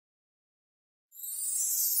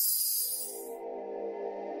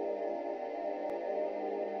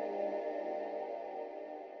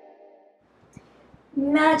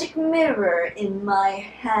Magic mirror in my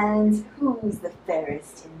hand, who's the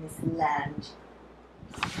fairest in this land?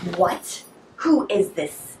 What? Who is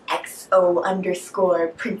this XO underscore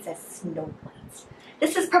Princess Snow White?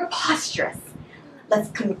 This is preposterous. Let's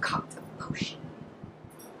concoct a potion.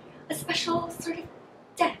 A special sort of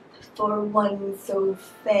death for one so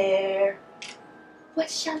fair. What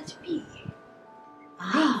shall it be?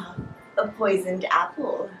 Ah, a poisoned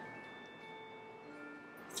apple.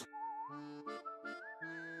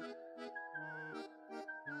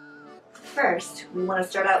 First, we want to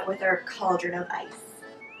start out with our cauldron of ice.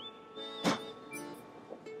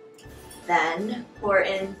 Then, pour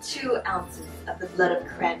in 2 ounces of the blood of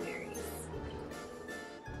cranberries.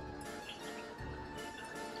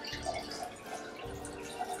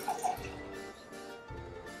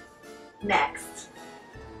 Next,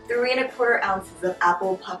 3 1/4 ounces of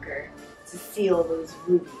apple pucker to seal those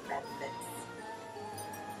ruby red lips.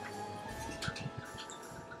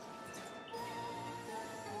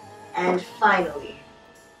 And finally,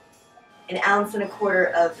 1 1/4 ounces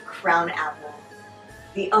of crown apple,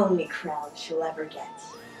 the only crown she'll ever get.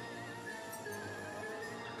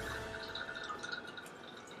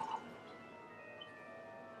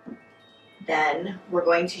 Then we're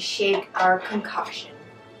going to shake our concoction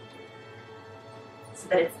so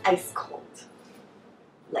that it's ice cold,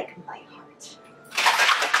 like my heart.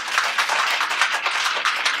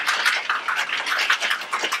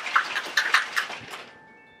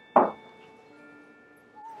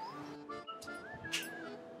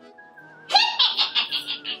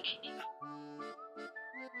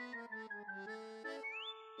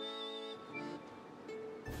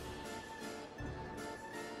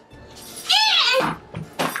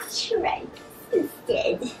 Try this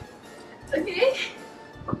instead. Okay.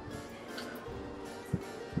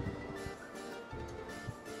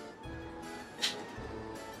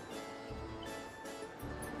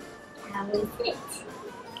 How is it?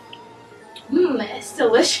 It's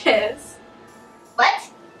delicious. What?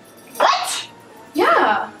 What?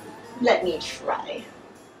 Yeah. Let me try.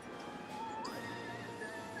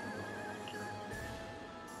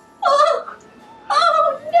 Oh!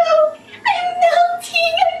 Oh no! I'm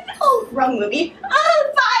melting! Oh, wrong movie.